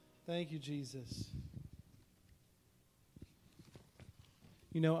Thank you, Jesus.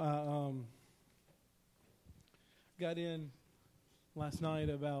 You know, I got in last night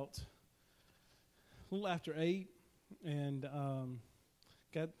about a little after 8, and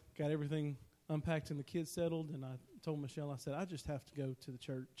got everything unpacked and the kids settled, and I told Michelle, I said, I just have to go to the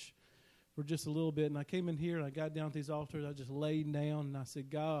church for just a little bit. And I came in here, and I got down at these altars, I just laid down, and I said,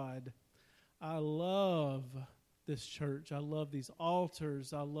 God, I love this church. I love these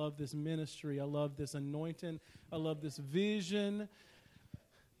altars. I love this ministry. I love this anointing. I love this vision.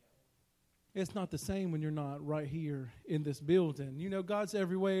 It's not the same when you're not right here in this building. You know, God's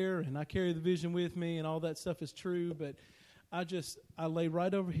everywhere, and I carry the vision with me, and all that stuff is true, but I lay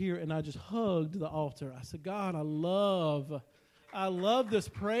right over here, and I just hugged the altar. I said, God, I love this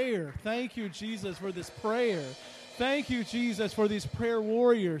prayer. Thank you, Jesus, for this prayer. Thank you, Jesus, for these prayer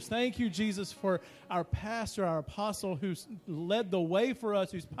warriors. Thank you, Jesus, for our pastor, our apostle, who's led the way for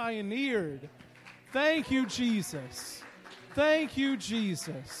us, who's pioneered. Thank you, Jesus. Thank you,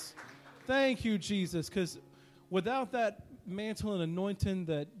 Jesus. Thank you, Jesus, because without that mantle and anointing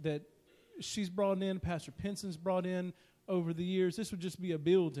that she's brought in, Pastor Penson's brought in over the years, this would just be a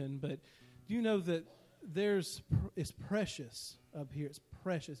building. But do you know that it's precious up here? It's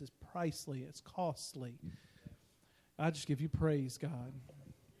precious. It's pricely. It's costly. I just give you praise, God.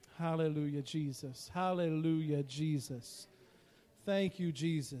 Hallelujah, Jesus. Hallelujah, Jesus. Thank you,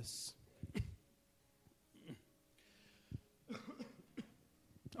 Jesus.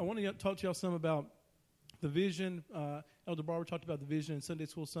 I want to talk to y'all some about the vision. Elder Barber talked about the vision in Sunday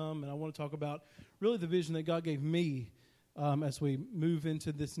school some, and I want to talk about really the vision that God gave me as we move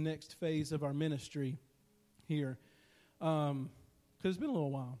into this next phase of our ministry here. Because it's been a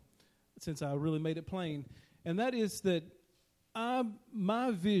little while since I really made it plain. And that is that my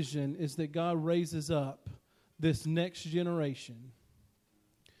vision is that God raises up this next generation.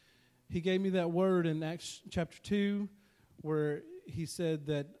 He gave me that word in Acts chapter 2 where he said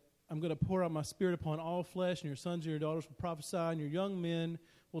that I'm going to pour out my spirit upon all flesh, and your sons and your daughters will prophesy, and your young men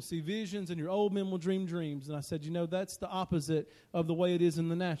will see visions, and your old men will dream dreams. And I said, you know, that's the opposite of the way it is in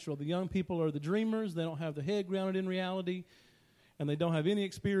the natural. The young people are the dreamers. They don't have the head grounded in reality, and they don't have any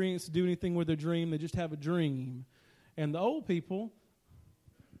experience to do anything with their dream. They just have a dream. And the old people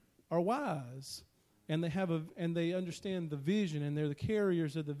are wise, and they understand the vision, and they're the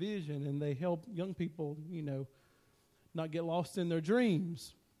carriers of the vision, and they help young people, you know, not get lost in their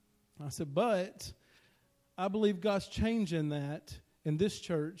dreams. I said, but I believe God's changing that in this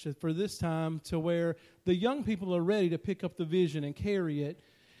church for this time to where the young people are ready to pick up the vision and carry it.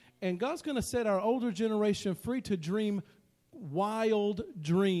 And God's going to set our older generation free to dream wild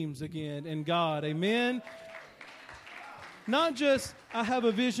dreams again in God. Amen? Not just, I have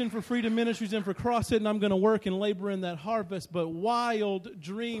a vision for Freedom Ministries and for CrossFit, and I'm going to work and labor in that harvest, but wild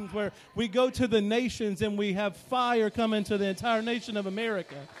dreams where we go to the nations and we have fire come into the entire nation of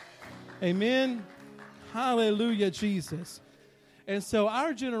America. Amen? Hallelujah, Jesus. And so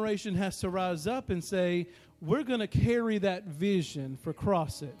our generation has to rise up and say, we're going to carry that vision for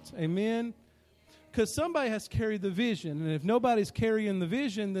CrossFit. Amen? Because somebody has to carry the vision, and if nobody's carrying the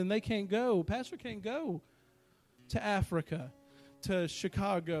vision, then they can't go. Pastor can't go to Africa, to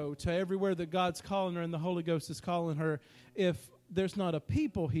Chicago, to everywhere that God's calling her and the Holy Ghost is calling her, if there's not a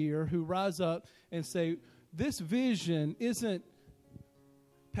people here who rise up and say, this vision isn't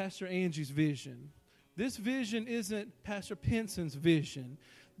Pastor Angie's vision. This vision isn't Pastor Penson's vision.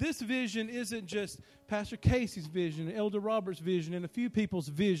 This vision isn't just Pastor Casey's vision, Elder Robert's vision, and a few people's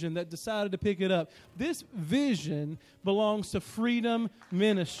vision that decided to pick it up. This vision belongs to Freedom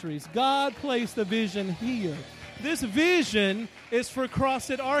Ministries. God placed the vision here. This vision is for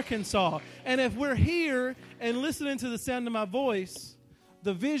CrossFit Arkansas. And if we're here and listening to the sound of my voice,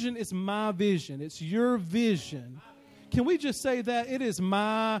 the vision is my vision. It's your vision. Can we just say that? It is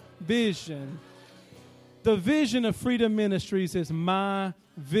my vision. The vision of Freedom Ministries is my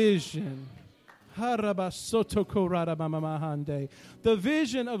vision. The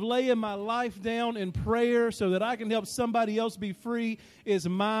vision of laying my life down in prayer so that I can help somebody else be free is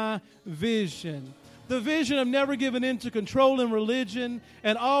my vision. The vision of never giving in to control and religion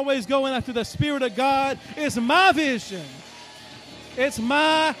and always going after the Spirit of God is my vision. It's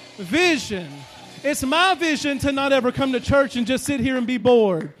my vision. It's my vision to not ever come to church and just sit here and be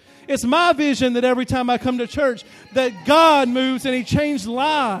bored. It's my vision that every time I come to church that God moves and He changed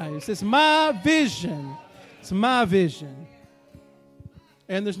lives. It's my vision. It's my vision.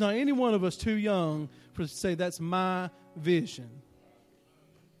 And there's not any one of us too young for to say that's my vision.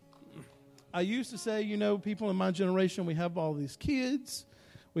 I used to say, you know, people in my generation, we have all these kids.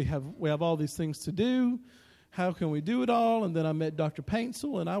 We have all these things to do. how can we do it all? And then I met Dr.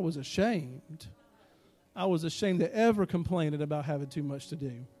 Paintsel, and I was ashamed. I was ashamed to ever complain about having too much to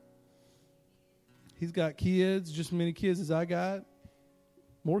do. He's got kids, just as many kids as I got.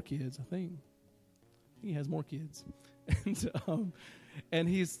 More kids, I think. He has more kids. And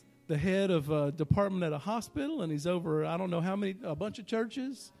he's the head of a department at a hospital, and he's over, I don't know how many, a bunch of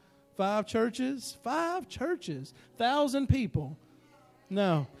churches. 5 churches, 1,000 people.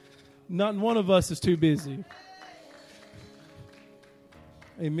 No, not one of us is too busy.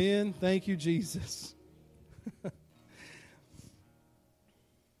 Amen. Thank you, Jesus.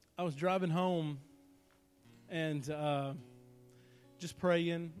 I was driving home and just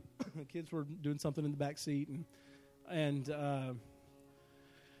praying. The kids were doing something in the back seat, and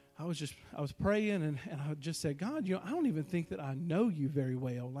I was praying, and I just said, God, I don't even think that I know you very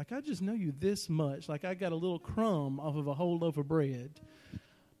well. Like, I just know you this much. Like, I got a little crumb off of a whole loaf of bread.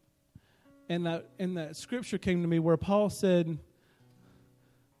 And that scripture came to me where Paul said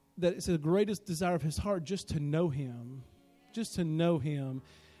that it's the greatest desire of his heart just to know him. Just to know him.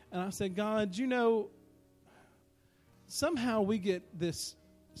 And I said, God, somehow we get this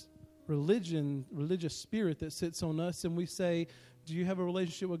religious spirit that sits on us, and we say, do you have a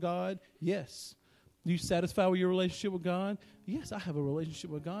relationship with God? Yes. Are you satisfied with your relationship with God? Yes, I have a relationship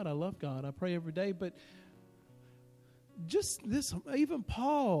with God. I love God. I pray every day. But just this, even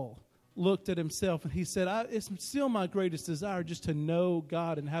Paul looked at himself and he said, it's still my greatest desire just to know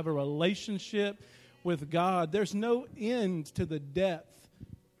God and have a relationship with God. There's no end to the depth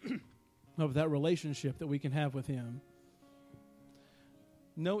of that relationship that we can have with him.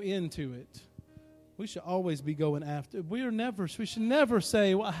 No end to it. We should always be going after. We should never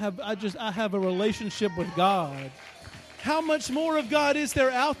say, well, I have a relationship with God. How much more of God is there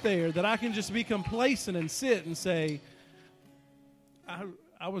out there that I can just be complacent and sit and say,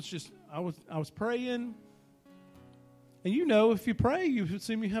 I was praying. And if you pray, you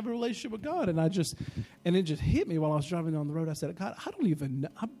seem to have a relationship with God. And it just hit me while I was driving down the road. I said, God,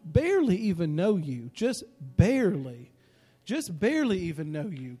 I barely even know you. Just barely even know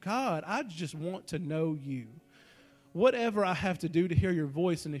you. God, I just want to know you. Whatever I have to do to hear your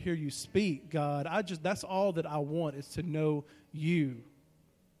voice and to hear you speak, God, that's all that I want is to know you.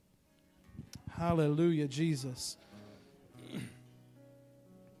 Hallelujah, Jesus.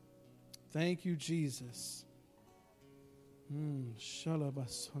 Thank you, Jesus.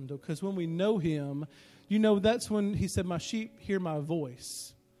 Because when we know him, that's when he said, my sheep hear my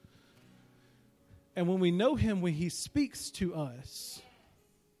voice. And when we know him, when he speaks to us.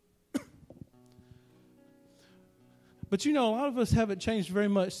 But a lot of us haven't changed very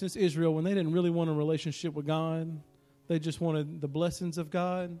much since Israel when they didn't really want a relationship with God. They just wanted the blessings of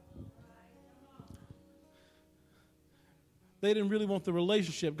God. They didn't really want the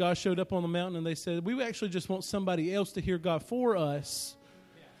relationship. God showed up on the mountain and they said, we actually just want somebody else to hear God for us.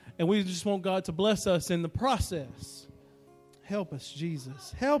 And we just want God to bless us in the process. Help us,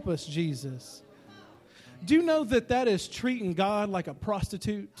 Jesus. Help us, Jesus. Do you know that is treating God like a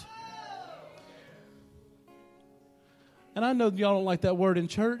prostitute? And I know y'all don't like that word in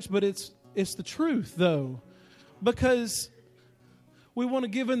church, but it's the truth, though. Because we want to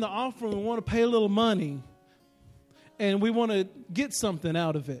give in the offering, we want to pay a little money, and we want to get something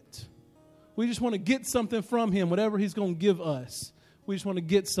out of it. We just want to get something from him, whatever he's going to give us. We just want to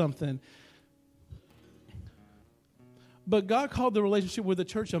get something. But God called the relationship with the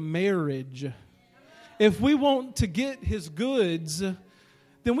church a marriage. If we want to get his goods,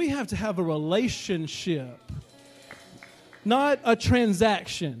 then we have to have a relationship, not a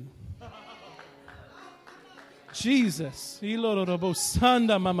transaction. Jesus. Jesus.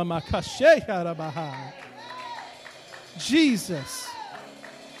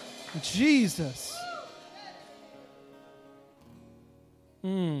 Jesus.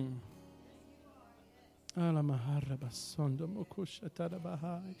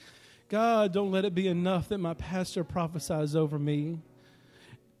 God, don't let it be enough that my pastor prophesies over me.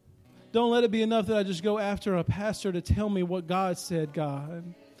 Don't let it be enough that I just go after a pastor to tell me what God said,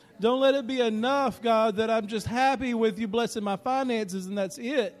 God. Don't let it be enough, God, that I'm just happy with you blessing my finances and that's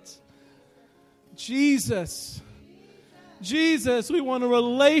it. Jesus. Jesus, we want a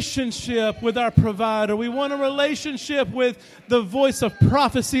relationship with our provider. We want a relationship with the voice of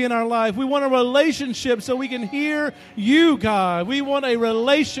prophecy in our life. We want a relationship so we can hear you, God. We want a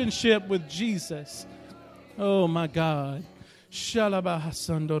relationship with Jesus. Oh, my God.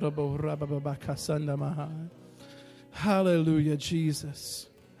 Hallelujah, Jesus.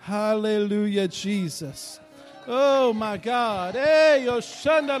 Hallelujah, Jesus. Oh, my God.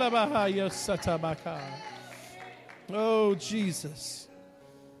 Oh, Jesus.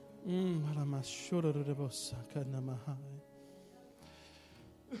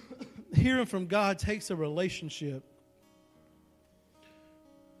 Hearing from God takes a relationship.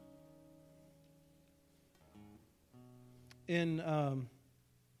 And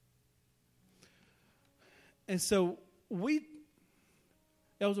so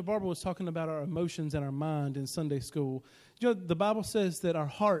Elder Barbara was talking about our emotions and our mind in Sunday school. You know, the Bible says that our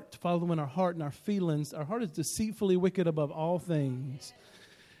heart, following our heart and our feelings, our heart is deceitfully wicked above all things.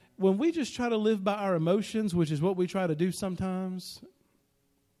 When we just try to live by our emotions, which is what we try to do sometimes,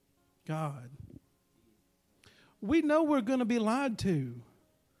 God, we know we're going to be lied to,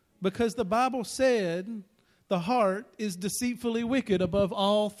 because the Bible said the heart is deceitfully wicked above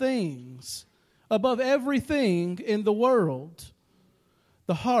all things, above everything in the world.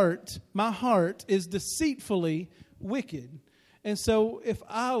 The heart, my heart, is deceitfully wicked. And so if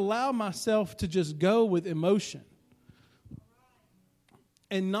I allow myself to just go with emotion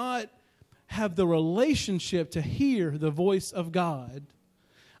and not have the relationship to hear the voice of God,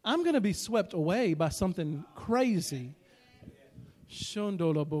 I'm going to be swept away by something crazy.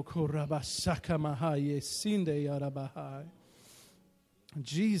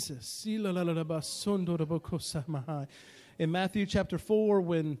 Jesus. In Matthew chapter 4,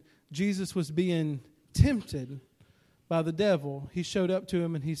 when Jesus was being tempted by the devil, he showed up to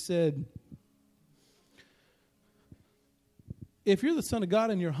him and he said, if you're the Son of God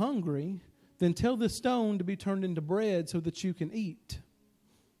and you're hungry, then tell this stone to be turned into bread so that you can eat.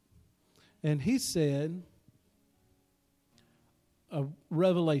 And he said, a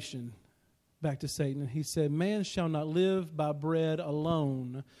revelation back to Satan. And he said, man shall not live by bread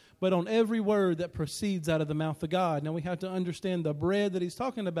alone, but on every word that proceeds out of the mouth of God. Now we have to understand the bread that he's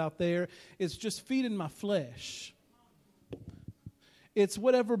talking about there is just feeding my flesh. It's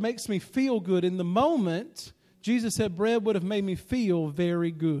whatever makes me feel good. In the moment, Jesus said bread would have made me feel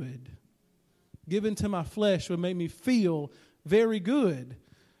very good. Given to my flesh would make me feel very good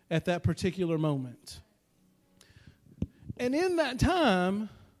at that particular moment. And in that time,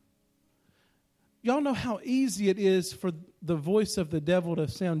 y'all know how easy it is for the voice of the devil to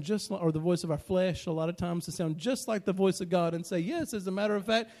sound just like, or the voice of our flesh a lot of times to sound just like the voice of God and say, yes, as a matter of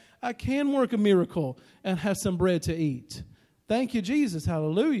fact, I can work a miracle and have some bread to eat. Thank you, Jesus.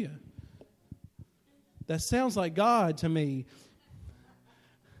 Hallelujah. That sounds like God to me.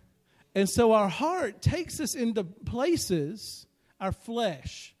 And so our heart takes us into places, our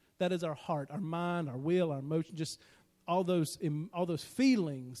flesh, that is our heart, our mind, our will, our emotion, just all those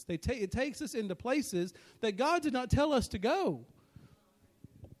feelings. It takes us into places that God did not tell us to go.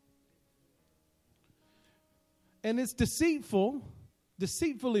 And it's deceitfully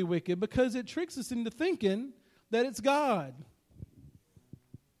wicked, because it tricks us into thinking that it's God.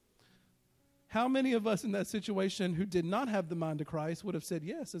 How many of us in that situation who did not have the mind of Christ would have said,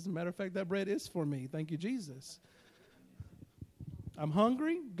 yes, as a matter of fact, that bread is for me. Thank you, Jesus. I'm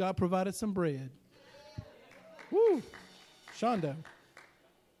hungry. God provided some bread. Woo. Shondo.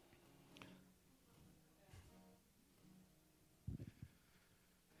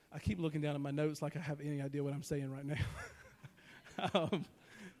 I keep looking down at my notes like I have any idea what I'm saying right now.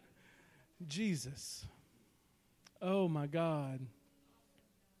 Jesus. Oh, my God.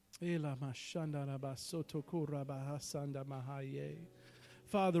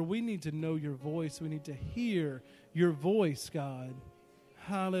 Father, we need to know your voice. We need to hear your voice, God.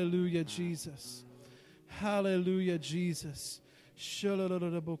 Hallelujah, Jesus. Hallelujah, Jesus.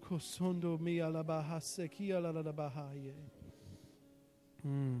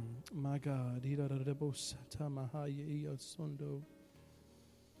 My God. Jesus.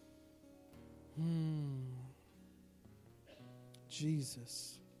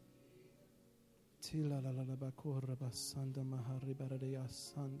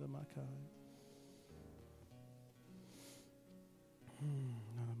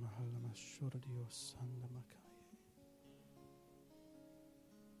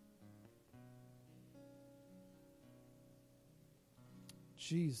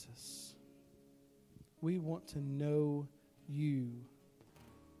 Jesus, we want to know you.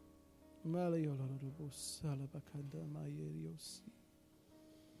 How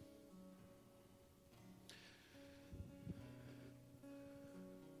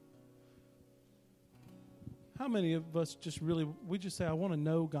many of us we just say, I want to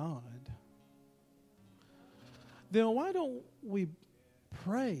know God? Then why don't we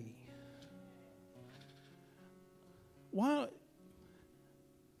pray? Why?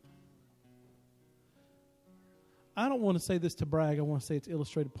 I don't want to say this to brag. I want to say it to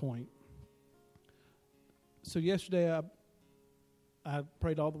illustrate a point. So yesterday I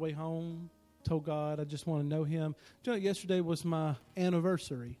prayed all the way home, told God I just want to know him. You know, yesterday was my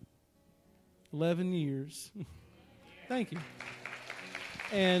anniversary. 11 years. Thank you.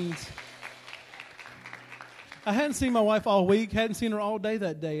 And I hadn't seen my wife all week, hadn't seen her all day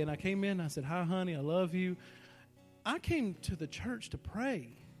that day. And I came in and I said, "Hi, honey, I love you." I came to the church to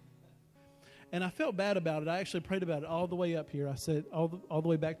pray. And I felt bad about it. I actually prayed about it all the way up here. I said, all the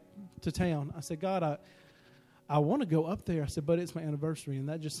way back to town. I said, "God, I want to go up there." I said, "But it's my anniversary." And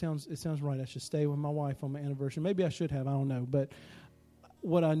that just sounds right. I should stay with my wife on my anniversary. Maybe I should have. I don't know. But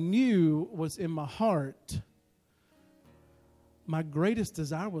what I knew was in my heart, my greatest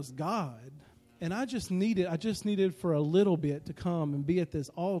desire was God. And I just needed for a little bit to come and be at this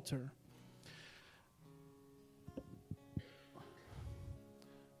altar.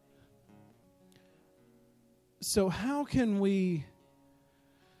 So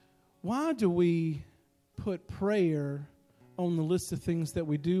why do we put prayer on the list of things that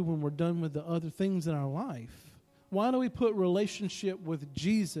we do when we're done with the other things in our life? Why do we put relationship with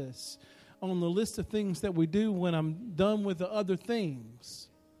Jesus on the list of things that we do when I'm done with the other things?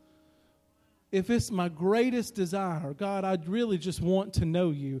 If it's my greatest desire, God, I really just want to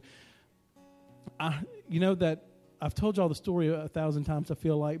know you. That I've told y'all the story 1,000 times, I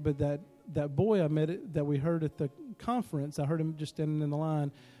feel like, but that boy I met that we heard at the conference, I heard him just standing in the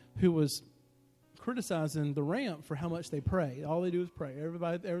line, who was criticizing the ramp for how much they pray. All they do is pray.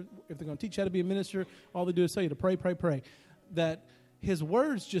 Everybody, if they're going to teach how to be a minister, all they do is tell you to pray, pray, pray. That his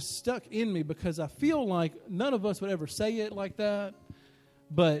words just stuck in me because I feel like none of us would ever say it like that,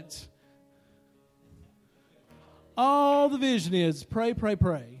 but all the vision is pray, pray,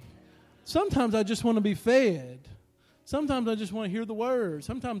 pray. Sometimes I just want to be fed. Sometimes I just want to hear the word.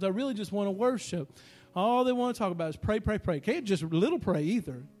 Sometimes I really just want to worship. All they want to talk about is pray, pray, pray. Can't just little pray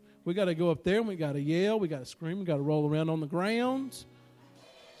either. We got to go up there and we got to yell. We got to scream. We got to roll around on the ground.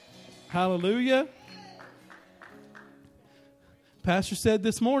 Hallelujah. Pastor said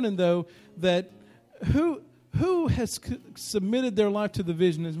this morning, though, that who has submitted their life to the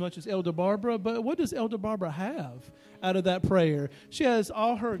vision as much as Elder Barbara? But what does Elder Barbara have out of that prayer? She has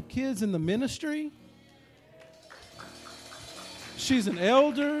all her kids in the ministry. She's an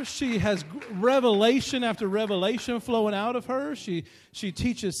elder. She has revelation after revelation flowing out of her. She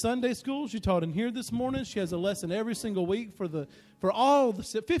teaches Sunday school. She taught in here this morning. She has a lesson every single week for all the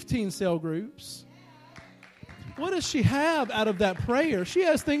 15 cell groups. What does she have out of that prayer? She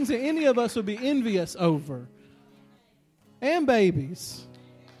has things that any of us would be envious over. And babies.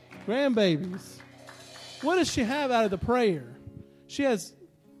 Grandbabies. What does she have out of the prayer? She has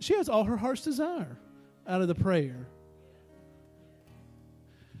all her heart's desire out of the prayer.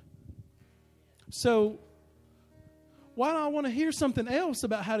 So, why do I want to hear something else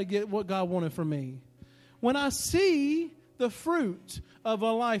about how to get what God wanted for me? When I see the fruit of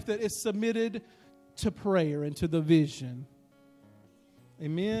a life that is submitted to prayer and to the vision.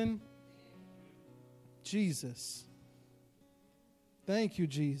 Amen? Jesus. Thank you,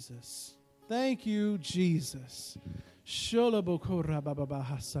 Jesus. Thank you, Jesus.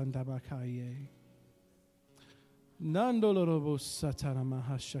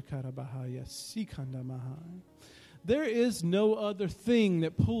 There is no other thing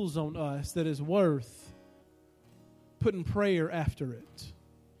that pulls on us that is worth putting prayer after it.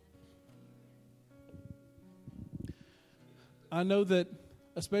 I know that,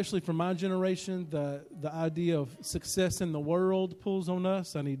 especially for my generation, the idea of success in the world pulls on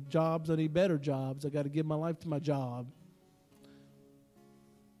us. I need jobs. I need better jobs. I got to give my life to my job.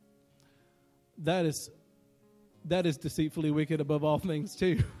 That is deceitfully wicked above all things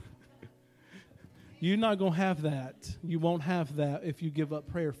too. You're not going to have that. You won't have that if you give up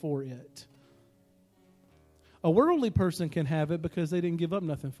prayer for it. A worldly person can have it because they didn't give up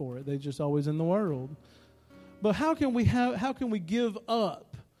nothing for it. They're just always in the world. But how can we give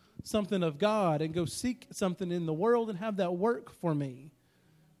up something of God and go seek something in the world and have that work for me?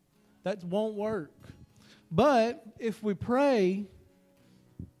 That won't work. But if we pray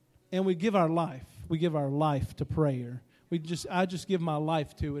and we give our life to prayer. I just give my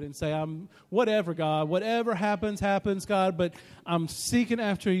life to it and say, I'm whatever, God, whatever happens, God, but I'm seeking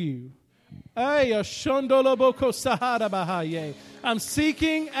after you. I'm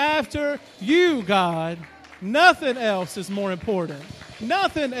seeking after you, God. Nothing else is more important.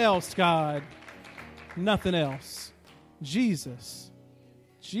 Nothing else, God. Nothing else. Jesus,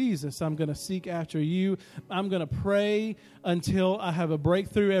 I'm going to seek after you. I'm going to pray until I have a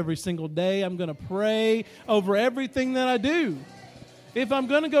breakthrough every single day. I'm going to pray over everything that I do. If I'm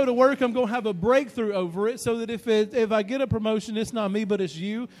going to go to work, I'm going to have a breakthrough over it so that if I get a promotion, it's not me, but it's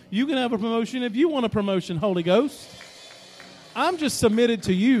you. You can have a promotion if you want a promotion, Holy Ghost. I'm just submitted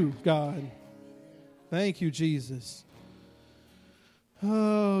to you, God. Thank you, Jesus.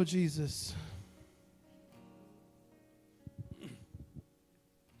 Oh, Jesus.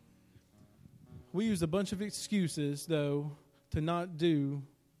 We use a bunch of excuses, though, to not do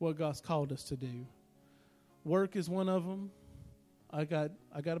what God's called us to do. Work is one of them. I got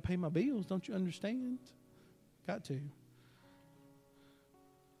to pay my bills. Don't you understand? Got to.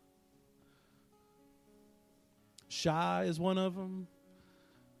 Shy is one of them.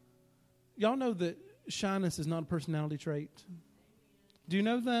 Y'all know that shyness is not a personality trait. Do you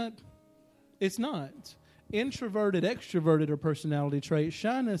know that? It's not. Introverted, extroverted are personality traits.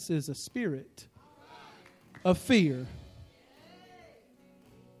 Shyness is a spirit of fear.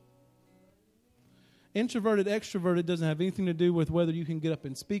 Introverted, extroverted doesn't have anything to do with whether you can get up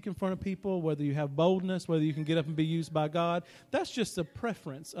and speak in front of people, whether you have boldness, whether you can get up and be used by God. That's just a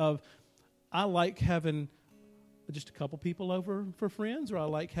preference of, I like having just a couple people over for friends, or I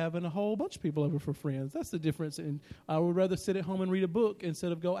like having a whole bunch of people over for friends. That's the difference. And I would rather sit at home and read a book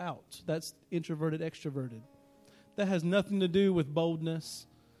instead of go out. That's introverted, extroverted. That has nothing to do with boldness,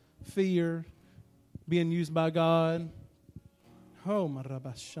 fear, being used by God. Oh,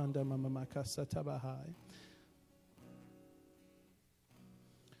 marabashanda mamamakasa tabahai.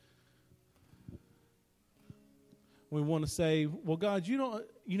 We want to say, well, God,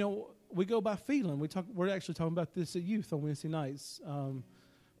 we go by feeling. We're actually talking about this at youth on Wednesday nights.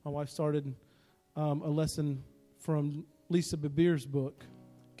 My wife started a lesson from Lisa Bebere's book,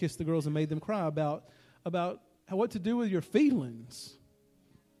 Kiss the Girls and Made Them Cry, about what to do with your feelings.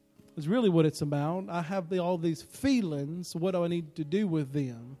 Is really what it's about. I have all these feelings. What do I need to do with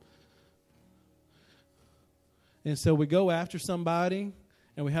them? And so we go after somebody,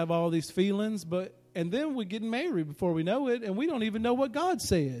 and we have all these feelings, and then we get married before we know it, and we don't even know what God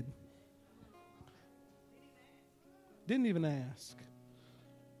said. Didn't even ask.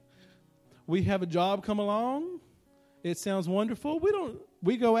 We have a job come along. It sounds wonderful.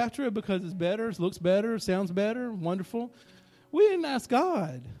 We go after it because it's better, it looks better, sounds better, wonderful. We didn't ask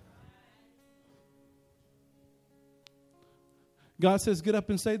God. God says, get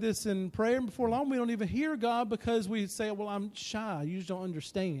up and say this in prayer. And before long, we don't even hear God because we say, well, I'm shy. You just don't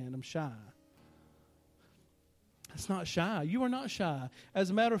understand. I'm shy. It's not shy. You are not shy.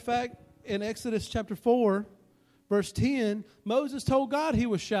 As a matter of fact, in Exodus chapter 4, verse 10, Moses told God he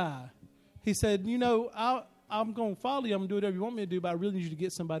was shy. He said, I'm going to follow you. I'm going to do whatever you want me to do, but I really need you to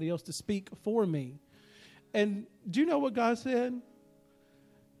get somebody else to speak for me. And do you know what God said?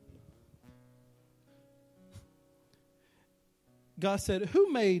 God said,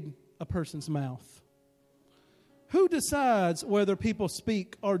 who made a person's mouth? Who decides whether people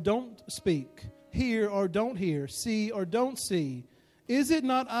speak or don't speak, hear or don't hear, see or don't see? Is it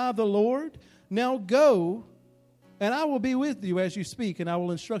not I, the Lord? Now go, and I will be with you as you speak, and I will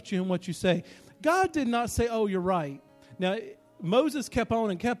instruct you in what you say. God did not say, oh, you're right. Now, Moses kept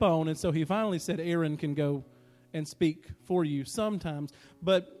on, and so he finally said Aaron can go and speak for you sometimes.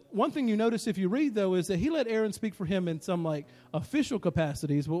 But one thing you notice if you read, though, is that he let Aaron speak for him in some official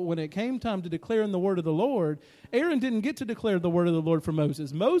capacities. But when it came time to declaring the word of the Lord, Aaron didn't get to declare the word of the Lord for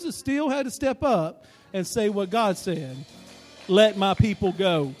Moses. Moses still had to step up and say what God said. Let my people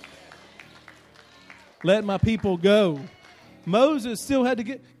go. Let my people go. Moses still had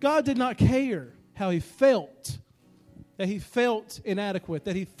to God did not care how he felt. That he felt inadequate.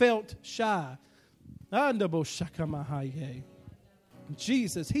 That he felt shy.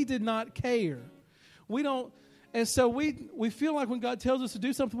 Jesus, he did not care. We don't, and so we feel like when God tells us to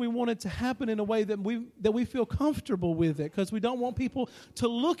do something, we want it to happen in a way that we feel comfortable with it, because we don't want people to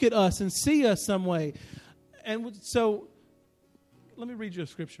look at us and see us some way. And so, let me read you a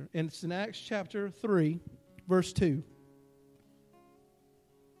scripture, and it's in Acts chapter 3, verse 2.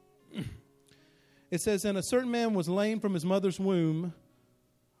 It says, and a certain man was lame from his mother's womb,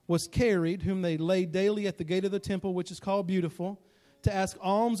 was carried, whom they laid daily at the gate of the temple, which is called Beautiful, to ask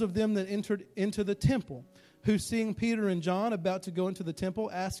alms of them that entered into the temple, who, seeing Peter and John about to go into the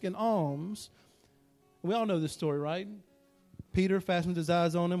temple, asked an alms. We all know this story, right? Peter fastened his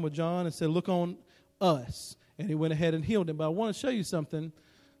eyes on him with John and said, look on us. And he went ahead and healed him. But I want to show you something.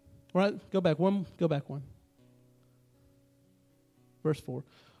 All right, go back one. Verse 4.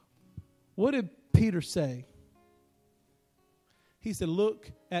 What did Peter say? He said,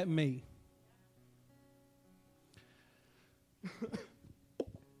 look at me.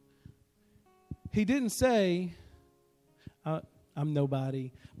 He didn't say, I'm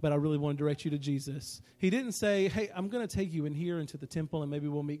nobody, but I really want to direct you to Jesus. He didn't say, hey, I'm going to take you in here into the temple and maybe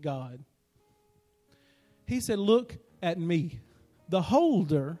we'll meet God. He said, look at me, the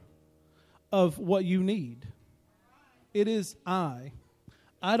holder of what you need. It is I.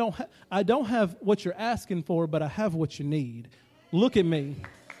 I don't have what you're asking for, but I have what you need. Look at me.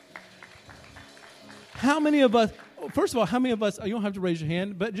 How many of us, first of all, how many of us, you don't have to raise your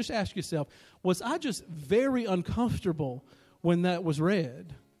hand, but just ask yourself, was I just very uncomfortable when that was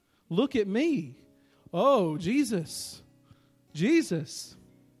read? Look at me. Oh, Jesus. Jesus.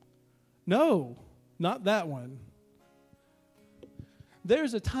 No, not that one.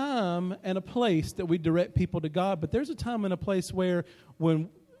 There's a time and a place that we direct people to God, but there's a time and a place where when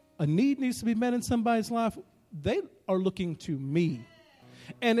a need needs to be met in somebody's life, they are looking to me.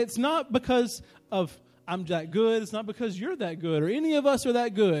 And it's not because of I'm that good. It's not because you're that good or any of us are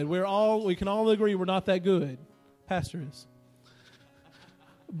that good. We can all agree we're not that good. Pastor is.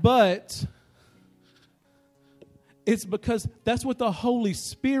 But it's because that's what the Holy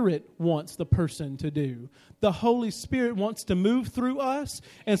Spirit wants the person to do. The Holy Spirit wants to move through us.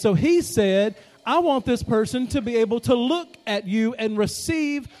 And so he said, I want this person to be able to look at you and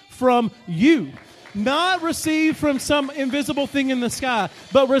receive from you. Not receive from some invisible thing in the sky,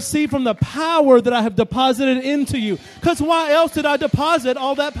 but receive from the power that I have deposited into you. Because why else did I deposit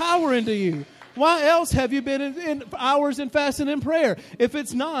all that power into you? Why else have you been in hours in fasting and prayer? If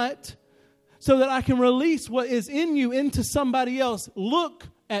it's not so that I can release what is in you into somebody else, look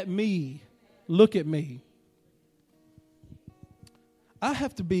at me. Look at me. I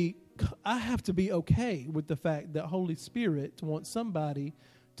have to be okay with the fact that Holy Spirit wants somebody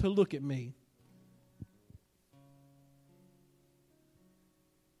to look at me.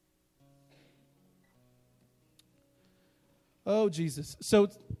 Oh, Jesus. So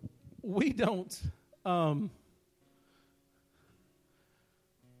we don't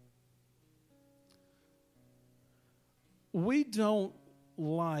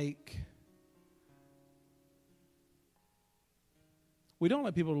like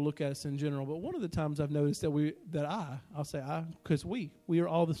people to look at us in general, but one of the times I've noticed because we are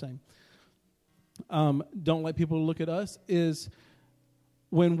all the same, don't like people to look at us is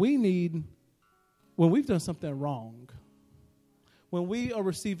when we've done something wrong, when we are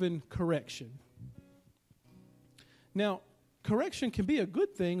receiving correction. Now, correction can be a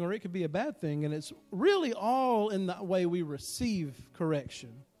good thing or it can be a bad thing, and it's really all in the way we receive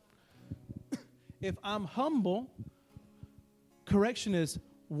correction. If I'm humble, correction is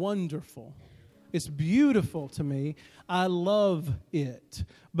wonderful. It's beautiful to me. I love it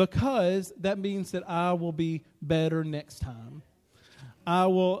because that means that I will be better next time.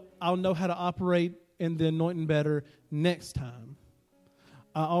 I'll know how to operate in the anointing better next time.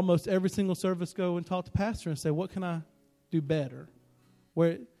 I almost every single service go and talk to pastor and say, what can I do better?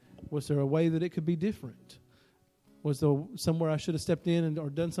 Was there a way that it could be different? Was there somewhere I should have stepped in or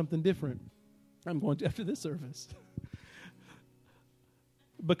done something different? I'm going to after this service.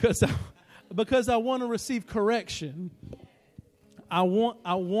 because I want to receive correction. I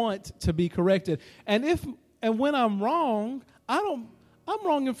want to be corrected. And when I'm wrong, I'm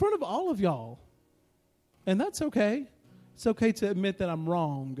wrong in front of all of y'all. And that's okay. It's okay to admit that I'm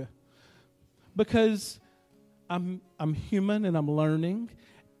wrong. Because I'm human and I'm learning.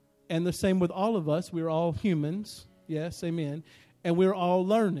 And the same with all of us. We're all humans. Yes, amen. And we're all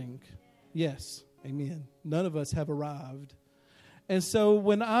learning. Yes, amen. None of us have arrived. And so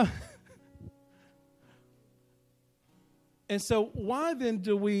why then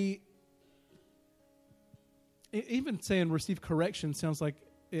do we, even saying receive correction sounds like,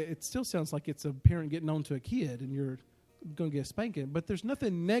 it still sounds like it's a parent getting on to a kid and you're going to get a spanking. But there's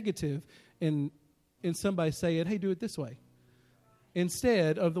nothing negative in somebody saying, hey, do it this way,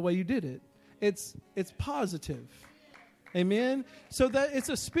 instead of the way you did it. It's positive. Amen? So that it's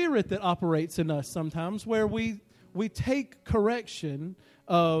a spirit that operates in us sometimes where we take correction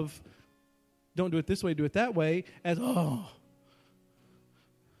of don't do it this way, do it that way, as, oh.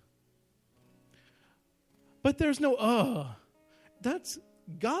 But there's no, that's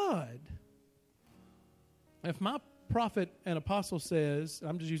God. If my prophet and apostle says,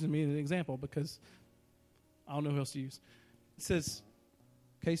 I'm just using me as an example because I don't know who else to use. It says,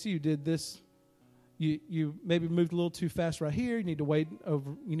 Casey, you did this. You maybe moved a little too fast right here. You need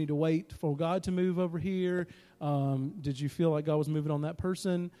to wait for God to move over here. Did you feel like God was moving on that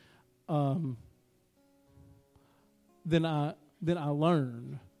person? Then I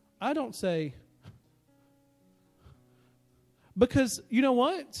learn. I don't say, because you know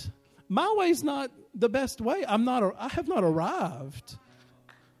what? My way's not the best way. I have not arrived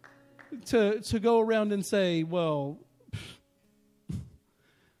to go around and say, well,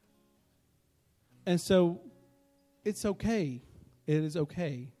 and so it's okay. It is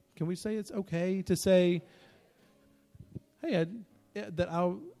okay. Can we say it's okay to say, hey, that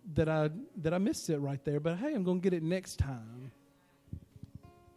I missed it right there, but hey, I'm going to get it next time.